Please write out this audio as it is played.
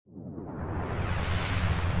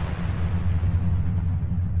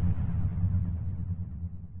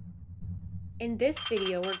In this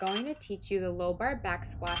video, we're going to teach you the low bar back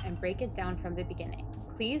squat and break it down from the beginning.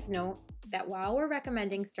 Please note that while we're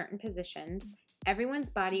recommending certain positions, everyone's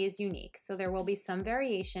body is unique, so there will be some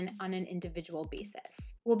variation on an individual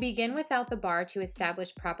basis. We'll begin without the bar to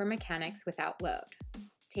establish proper mechanics without load.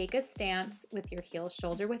 Take a stance with your heels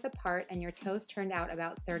shoulder width apart and your toes turned out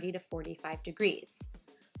about 30 to 45 degrees.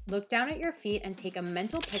 Look down at your feet and take a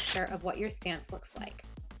mental picture of what your stance looks like.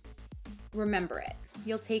 Remember it.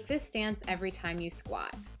 You'll take this stance every time you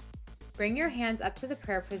squat. Bring your hands up to the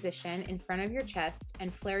prayer position in front of your chest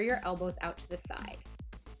and flare your elbows out to the side.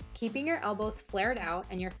 Keeping your elbows flared out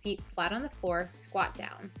and your feet flat on the floor, squat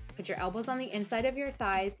down. Put your elbows on the inside of your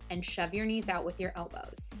thighs and shove your knees out with your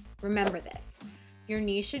elbows. Remember this. Your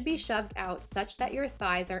knees should be shoved out such that your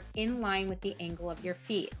thighs are in line with the angle of your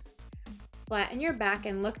feet. Flatten your back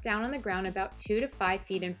and look down on the ground about 2 to 5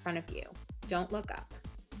 feet in front of you. Don't look up.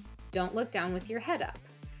 Don't look down with your head up.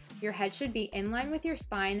 Your head should be in line with your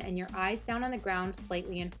spine and your eyes down on the ground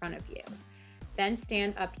slightly in front of you. Then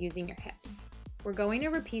stand up using your hips. We're going to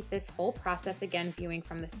repeat this whole process again viewing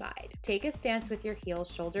from the side. Take a stance with your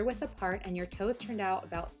heels shoulder width apart and your toes turned out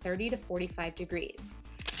about 30 to 45 degrees.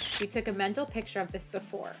 We took a mental picture of this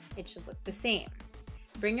before. It should look the same.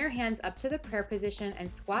 Bring your hands up to the prayer position and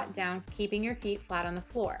squat down, keeping your feet flat on the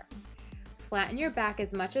floor. Flatten your back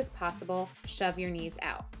as much as possible, shove your knees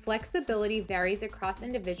out. Flexibility varies across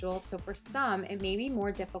individuals, so for some, it may be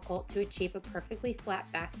more difficult to achieve a perfectly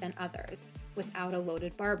flat back than others without a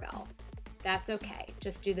loaded barbell. That's okay,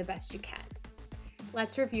 just do the best you can.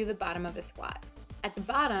 Let's review the bottom of the squat. At the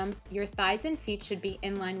bottom, your thighs and feet should be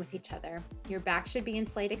in line with each other, your back should be in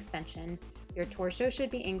slight extension, your torso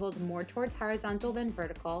should be angled more towards horizontal than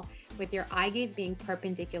vertical, with your eye gaze being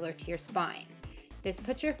perpendicular to your spine. This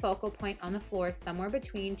puts your focal point on the floor somewhere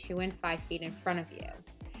between 2 and 5 feet in front of you.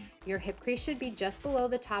 Your hip crease should be just below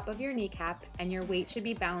the top of your kneecap and your weight should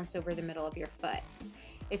be balanced over the middle of your foot.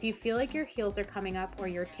 If you feel like your heels are coming up or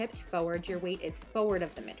you're tipped forward, your weight is forward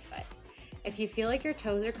of the midfoot. If you feel like your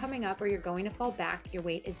toes are coming up or you're going to fall back, your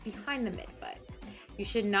weight is behind the midfoot. You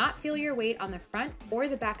should not feel your weight on the front or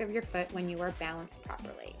the back of your foot when you are balanced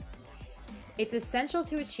properly. It's essential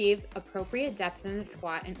to achieve appropriate depth in the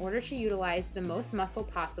squat in order to utilize the most muscle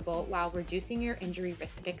possible while reducing your injury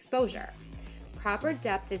risk exposure. Proper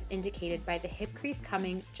depth is indicated by the hip crease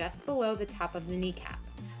coming just below the top of the kneecap.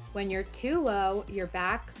 When you're too low, your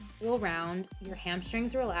back will round, your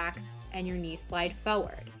hamstrings relax, and your knees slide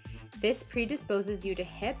forward. This predisposes you to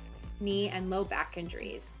hip, knee, and low back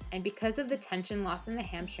injuries. And because of the tension loss in the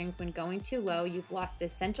hamstrings when going too low, you've lost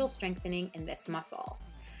essential strengthening in this muscle.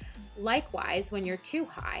 Likewise, when you're too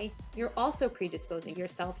high, you're also predisposing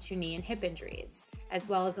yourself to knee and hip injuries, as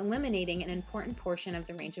well as eliminating an important portion of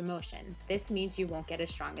the range of motion. This means you won't get as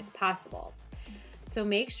strong as possible. So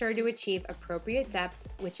make sure to achieve appropriate depth,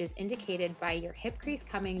 which is indicated by your hip crease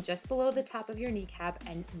coming just below the top of your kneecap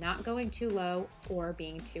and not going too low or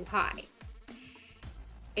being too high.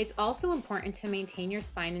 It's also important to maintain your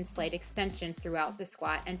spine in slight extension throughout the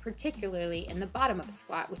squat and particularly in the bottom of the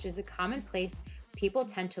squat, which is a common place people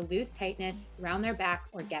tend to lose tightness, round their back,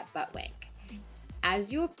 or get butt wink.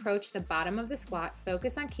 As you approach the bottom of the squat,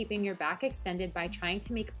 focus on keeping your back extended by trying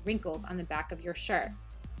to make wrinkles on the back of your shirt.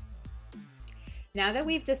 Now that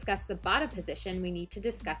we've discussed the bottom position, we need to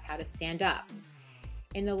discuss how to stand up.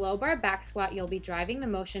 In the low bar back squat, you'll be driving the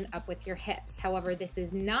motion up with your hips. However, this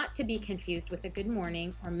is not to be confused with a good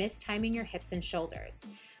morning or mistiming your hips and shoulders.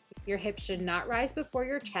 Your hips should not rise before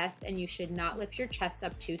your chest and you should not lift your chest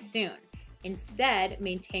up too soon. Instead,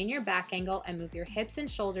 maintain your back angle and move your hips and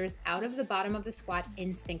shoulders out of the bottom of the squat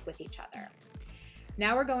in sync with each other.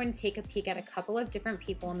 Now we're going to take a peek at a couple of different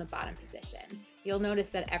people in the bottom position. You'll notice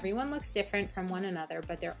that everyone looks different from one another,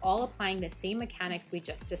 but they're all applying the same mechanics we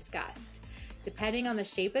just discussed. Depending on the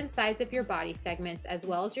shape and size of your body segments, as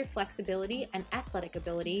well as your flexibility and athletic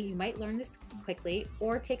ability, you might learn this quickly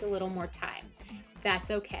or take a little more time. That's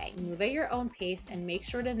okay. Move at your own pace and make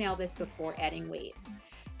sure to nail this before adding weight.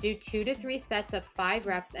 Do 2 to 3 sets of 5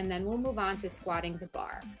 reps and then we'll move on to squatting the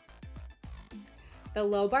bar. The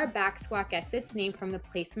low bar back squat gets its name from the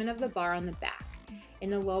placement of the bar on the back. In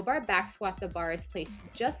the low bar back squat, the bar is placed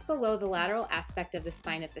just below the lateral aspect of the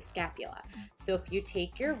spine of the scapula. So if you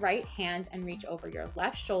take your right hand and reach over your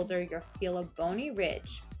left shoulder, you'll feel a bony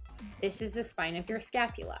ridge. This is the spine of your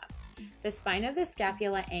scapula. The spine of the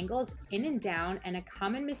scapula angles in and down, and a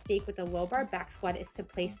common mistake with the low bar back squat is to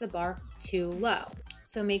place the bar too low.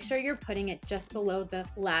 So make sure you're putting it just below the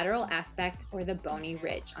lateral aspect or the bony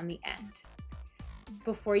ridge on the end.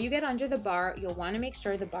 Before you get under the bar, you'll want to make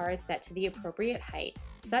sure the bar is set to the appropriate height,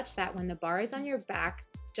 such that when the bar is on your back,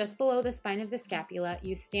 Just below the spine of the scapula,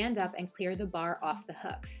 you stand up and clear the bar off the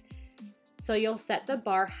hooks. So you'll set the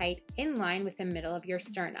bar height in line with the middle of your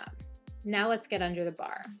sternum. Now let's get under the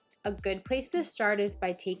bar. A good place to start is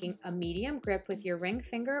by taking a medium grip with your ring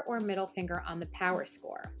finger or middle finger on the power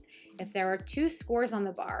score. If there are 2 scores on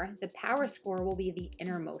the bar, the power score will be the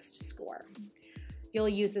innermost score. You'll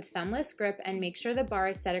use a thumbless grip and make sure the bar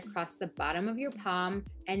is set across the bottom of your palm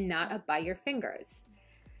and not up by your fingers.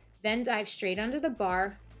 Then dive straight under the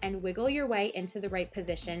bar and wiggle your way into the right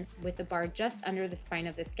position with the bar just under the spine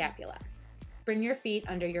of the scapula. Bring your feet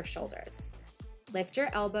under your shoulders. Lift your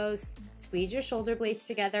elbows, squeeze your shoulder blades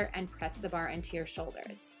together, and press the bar into your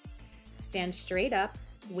shoulders. Stand straight up,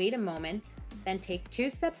 wait a moment, then take 2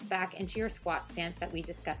 steps back into your squat stance that we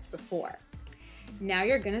discussed before. Now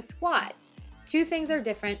you're gonna squat. 2 things are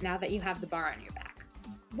different now that you have the bar on your back.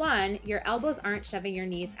 1, your elbows aren't shoving your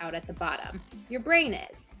knees out at the bottom. Your brain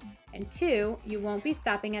is. And 2, you won't be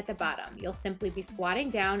stopping at the bottom. You'll simply be squatting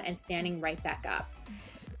down and standing right back up.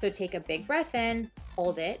 So take a big breath in,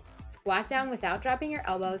 hold it, squat down without dropping your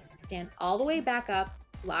elbows, stand all the way back up,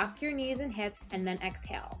 lock your knees and hips, and then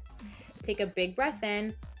exhale. Take a big breath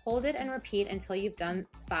in, hold it, and repeat until you've done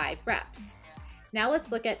 5 reps. Now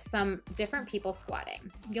let's look at some different people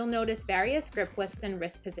squatting. You'll notice various grip widths and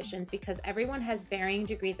wrist positions because everyone has varying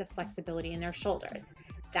degrees of flexibility in their shoulders.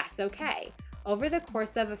 That's okay. Over the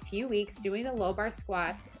course of a few weeks doing the low bar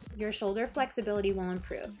squat, your shoulder flexibility will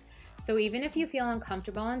improve. So even if you feel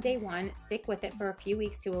uncomfortable on day 1, stick with it for a few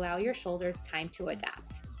weeks to allow your shoulders time to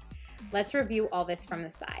adapt. Let's review all this from the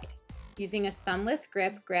side. Using a thumbless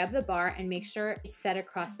grip, grab the bar and make sure it's set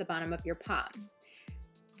across the bottom of your palm.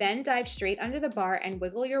 Then dive straight under the bar and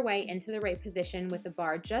wiggle your way into the right position with the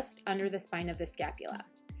bar just under the spine of the scapula.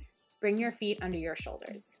 Bring your feet under your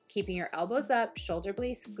shoulders. Keeping your elbows up, shoulder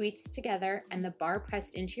blades squeezed together, and the bar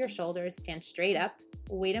pressed into your shoulders, stand straight up,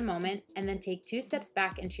 wait a moment, and then take 2 steps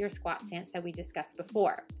back into your squat stance that we discussed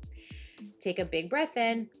before. Take a big breath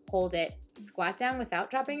in, hold it, squat down without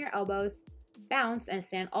dropping your elbows, bounce, and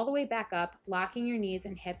stand all the way back up, locking your knees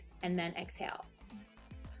and hips, and then exhale.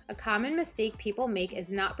 A common mistake people make is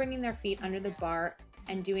not bringing their feet under the bar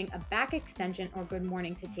and doing a back extension or good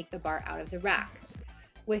morning to take the bar out of the rack.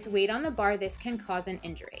 With weight on the bar, this can cause an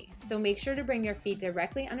injury, so make sure to bring your feet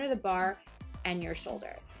directly under the bar and your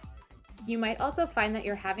shoulders. You might also find that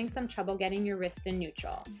you're having some trouble getting your wrists in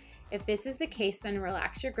neutral. If this is the case, then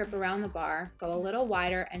relax your grip around the bar, go a little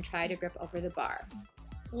wider, and try to grip over the bar.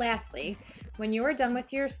 Lastly, when you are done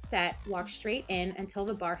with your set, walk straight in until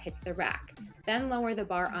the bar hits the rack. Then lower the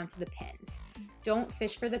bar onto the pins. Don't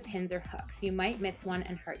fish for the pins or hooks. You might miss one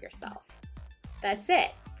and hurt yourself. That's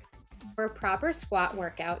it. For a proper squat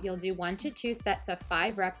workout, you'll do 1 to 2 sets of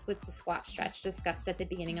 5 reps with the squat stretch discussed at the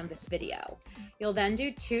beginning of this video. You'll then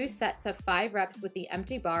do 2 sets of 5 reps with the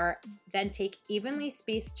empty bar, then take evenly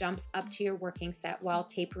spaced jumps up to your working set while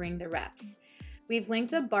tapering the reps. We've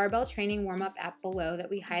linked a barbell training warm-up app below that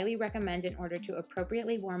we highly recommend in order to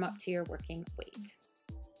appropriately warm up to your working weight.